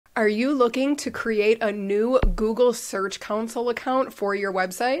Are you looking to create a new Google Search Console account for your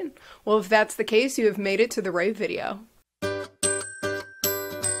website? Well, if that's the case, you have made it to the right video.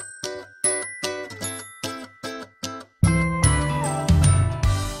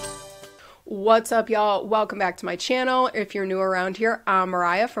 What's up, y'all? Welcome back to my channel. If you're new around here, I'm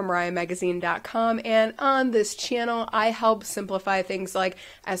Mariah from MariahMagazine.com, and on this channel, I help simplify things like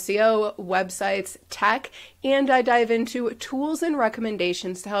SEO, websites, tech, and I dive into tools and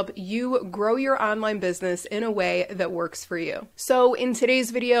recommendations to help you grow your online business in a way that works for you. So in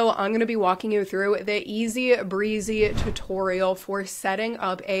today's video, I'm going to be walking you through the easy breezy tutorial for setting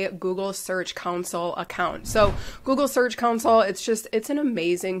up a Google Search Console account. So Google Search Console, it's an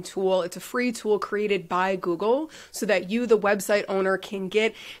amazing tool. It's a free tool created by Google so that you, the website owner, can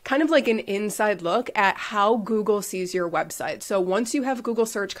get kind of like an inside look at how Google sees your website. So once you have Google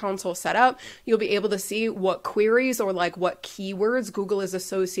Search Console set up, you'll be able to see what queries or like what keywords Google is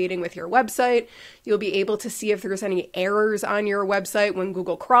associating with your website. You'll be able to see if there's any errors on your website when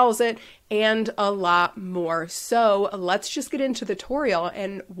Google crawls it, and a lot more. So let's just get into the tutorial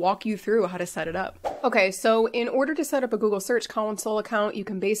and walk you through how to set it up. Okay, so in order to set up a Google Search Console account, you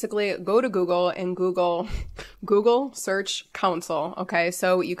can basically go to Google and Google Search Console. Okay,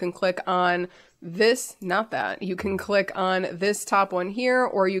 so you can click on this, not that. You can click on this top one here,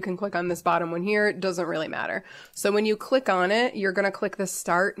 or you can click on this bottom one here. It doesn't really matter. So when you click on it, you're going to click the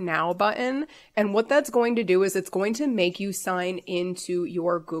Start Now button. And what that's going to do is it's going to make you sign into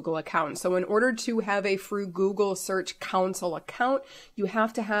your Google account. So in order to have a free Google Search Console account, you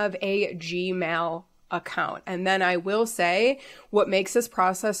have to have a Gmail account. And then I will say what makes this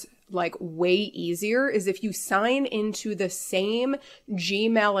process like way easier is if you sign into the same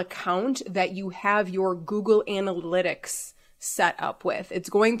Gmail account that you have your Google Analytics set up with. It's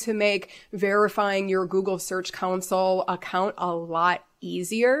going to make verifying your Google Search Console account a lot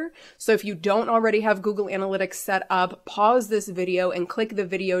easier. So if you don't already have Google Analytics set up, pause this video and click the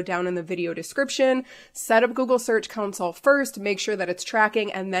video down in the video description. Set up Google Search Console first, make sure that it's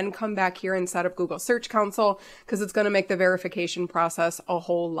tracking, and then come back here and set up Google Search Console because it's going to make the verification process a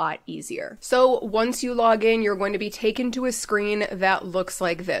whole lot easier. So once you log in, you're going to be taken to a screen that looks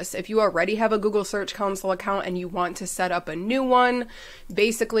like this. If you already have a Google Search Console account and you want to set up a new one,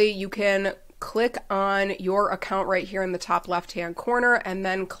 basically you can click on your account right here in the top left-hand corner and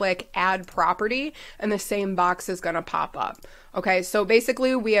then click Add Property, and the same box is going to pop up. Okay, so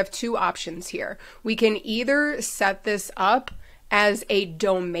basically we have two options here. We can either set this up as a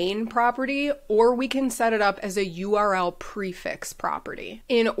domain property, or we can set it up as a URL prefix property.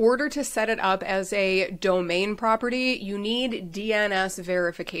 In order to set it up as a domain property, you need DNS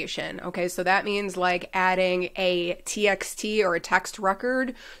verification. Okay, so that means like adding a TXT or a text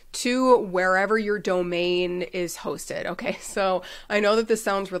record to wherever your domain is hosted. Okay, so I know that this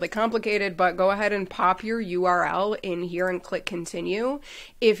sounds really complicated, but go ahead and pop your URL in here and click continue.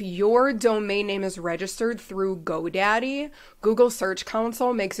 If your domain name is registered through GoDaddy, Google Search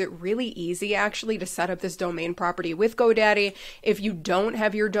Console makes it really easy actually to set up this domain property with GoDaddy. If you don't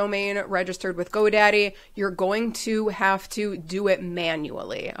have your domain registered with GoDaddy, you're going to have to do it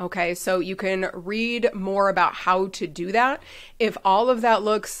manually. Okay, so you can read more about how to do that. If all of that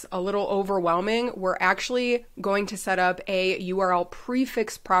looks a little overwhelming, we're actually going to set up a URL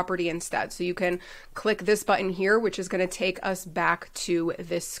prefix property instead. So you can click this button here, which is going to take us back to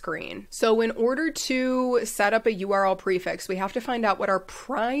this screen. So in order to set up a URL prefix, we have to find out what our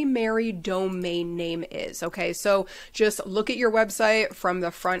primary domain name is. Okay, so just look at your website from the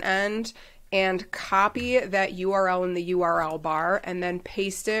front end and copy that URL in the URL bar and then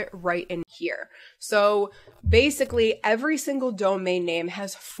paste it right in here. So basically every single domain name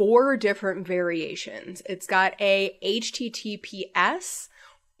has 4 different variations. It's got a HTTPS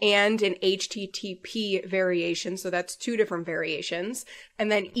and an HTTP variation, so that's 2 different variations.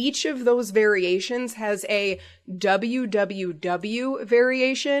 And then each of those variations has a www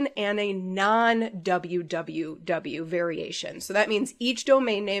variation and a non-www variation. So that means each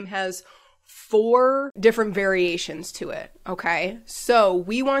domain name has 4 different variations to it. Okay, so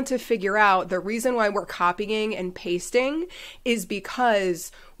we want to figure out the reason why we're copying and pasting is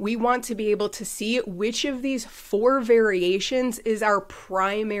because we want to be able to see which of these 4 variations is our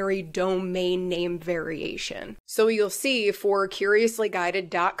primary domain name variation. So you'll see for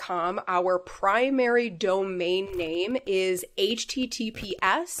curiouslyguided.com, our primary domain name is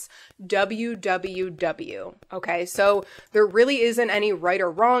HTTPS www. Okay, so there really isn't any right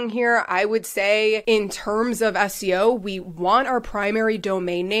or wrong here. I would say in terms of SEO, we want our primary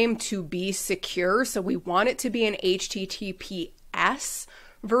domain name to be secure. So we want it to be an HTTPS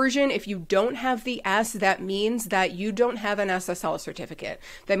version. If you don't have the S, that means that you don't have an SSL certificate.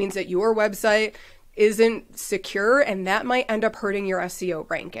 That means that your website isn't secure, and that might end up hurting your SEO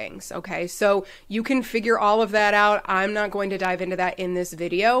rankings. Okay, so you can figure all of that out. I'm not going to dive into that in this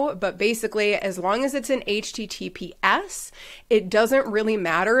video, but basically, as long as it's an HTTPS, it doesn't really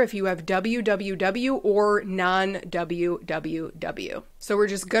matter if you have www or non-www. So we're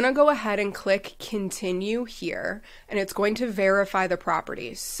just gonna go ahead and click continue here, and it's going to verify the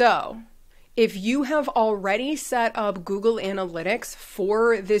property. So if you have already set up Google Analytics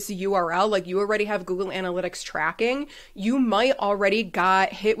for this URL, like you already have Google Analytics tracking, you might already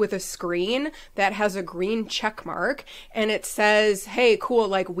got hit with a screen that has a green check mark and it says, hey, cool,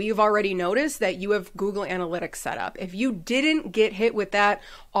 like we've already noticed that you have Google Analytics set up. If you didn't get hit with that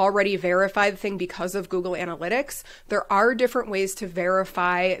already verified thing because of Google Analytics, there are different ways to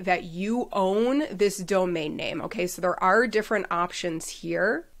verify that you own this domain name. Okay, so there are different options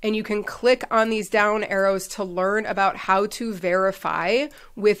here. And you can click on these down arrows to learn about how to verify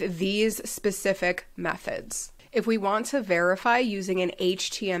with these specific methods. If we want to verify using an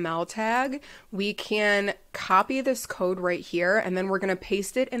HTML tag, we can copy this code right here, and then we're going to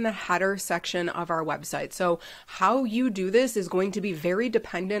paste it in the header section of our website. So how you do this is going to be very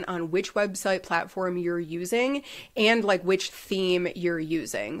dependent on which website platform you're using and like which theme you're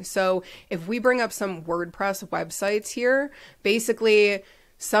using. So if we bring up some WordPress websites here, basically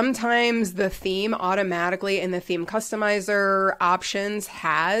sometimes the theme automatically in the theme customizer options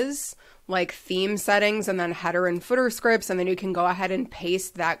has like theme settings and then header and footer scripts, and then you can go ahead and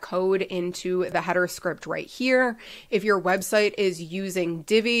paste that code into the header script right here. If your website is using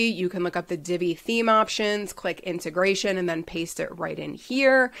Divi, you can look up the Divi theme options, click integration, and then paste it right in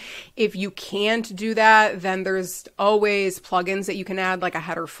here. If you can't do that, then there's always plugins that you can add, like a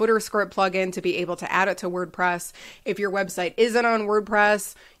header footer script plugin to be able to add it to WordPress. If your website isn't on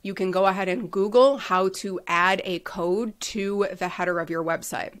WordPress, you can go ahead and Google how to add a code to the header of your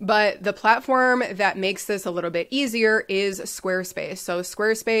website. But the platform that makes this a little bit easier is Squarespace. So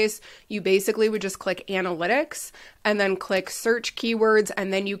Squarespace, you basically would just click Analytics and then click Search Keywords,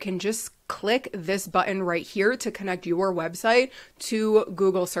 and then you can just click this button right here to connect your website to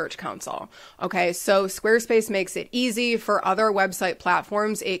Google Search Console. Okay, so Squarespace makes it easy. For other website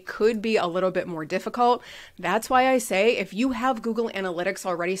platforms, it could be a little bit more difficult. That's why I say if you have Google Analytics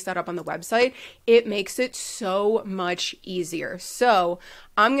already set up on the website, it makes it so much easier. So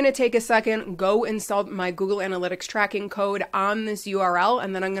I'm going to take a second, go install my Google Analytics tracking code on this URL,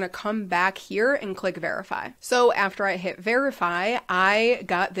 and then I'm going to come back here and click verify. So after I hit verify, I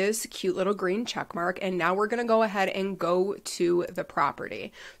got this cute little green check mark, and now we're going to go ahead and go to the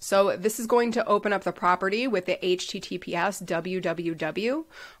property. So this is going to open up the property with the HTTPS www.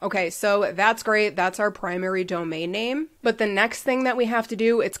 Okay, so that's great. That's our primary domain name. But the next thing that we have to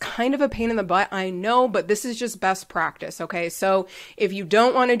do, it's kind of a pain in the butt, I know, but this is just best practice. Okay, so if you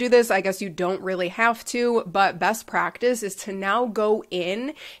don't want to do this, I guess you don't really have to, but best practice is to now go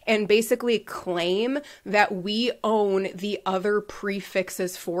in and basically claim that we own the other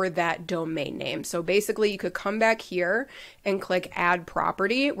prefixes for that domain name. So basically you could come back here and click add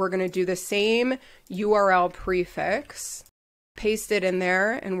property. We're going to do the same URL prefix, paste it in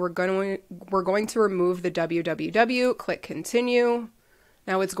there, and we're going to remove the www, click continue.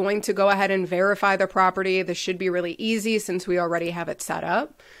 Now it's going to go ahead and verify the property. This should be really easy since we already have it set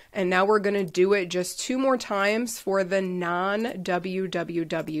up. And now we're going to do it just 2 more times for the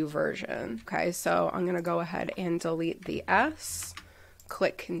non-www version. Okay, so I'm going to go ahead and delete the S,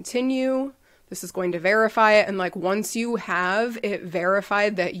 click continue. This is going to verify it. And like once you have it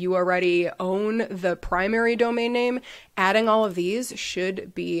verified that you already own the primary domain name, adding all of these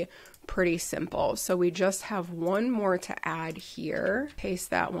should be pretty simple. So we just have one more to add here. Paste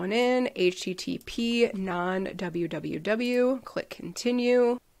that one in, HTTP non-www, click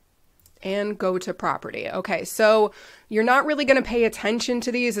continue, and go to property. Okay, so you're not really going to pay attention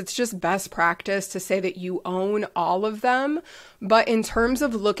to these. It's just best practice to say that you own all of them. But in terms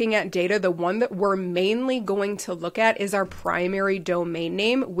of looking at data, the one that we're mainly going to look at is our primary domain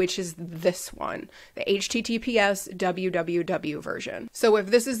name, which is this one, the HTTPS www version. So if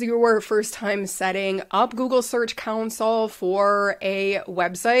this is your first time setting up Google Search Console for a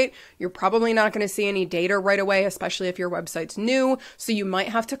website, you're probably not going to see any data right away, especially if your website's new. So you might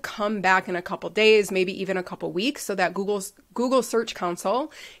have to come back in a couple days, maybe even a couple weeks, so that Google Search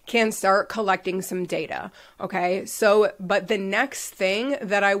Console can start collecting some data. Okay, so, but the next thing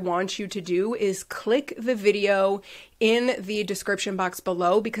that I want you to do is click the video in the description box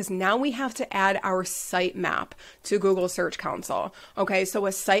below, because now we have to add our sitemap to Google Search Console. Okay, so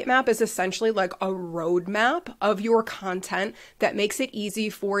a sitemap is essentially like a roadmap of your content that makes it easy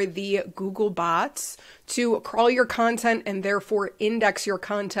for the Google bots to crawl your content and therefore index your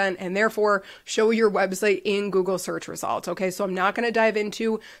content and therefore show your website in Google search results. Okay, so I'm not going to dive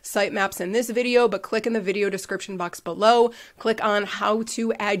into sitemaps in this video, but click in the video description box below, click on how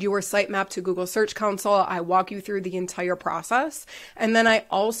to add your sitemap to Google Search Console. I walk you through the entire process. And then I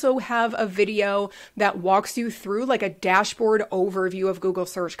also have a video that walks you through like a dashboard overview of Google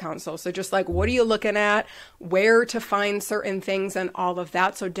Search Console. So just like, what are you looking at, where to find certain things and all of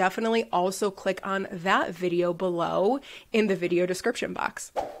that. So definitely also click on that video below in the video description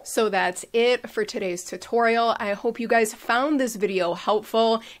box. So that's it for today's tutorial. I hope you guys found this video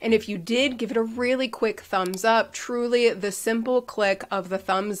helpful. And if you did, give it a really quick thumbs up. Truly, the simple click of the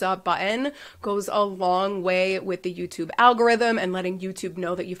thumbs up button goes a long way with the YouTube algorithm and letting YouTube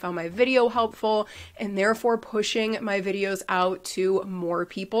know that you found my video helpful and therefore pushing my videos out to more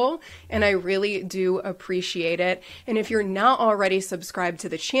people. And I really do appreciate it. And if you're not already subscribed to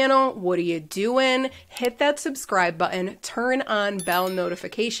the channel, what are you doing? Hit that subscribe button, turn on bell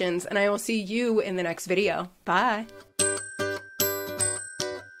notifications, and I will see you in the next video. Bye.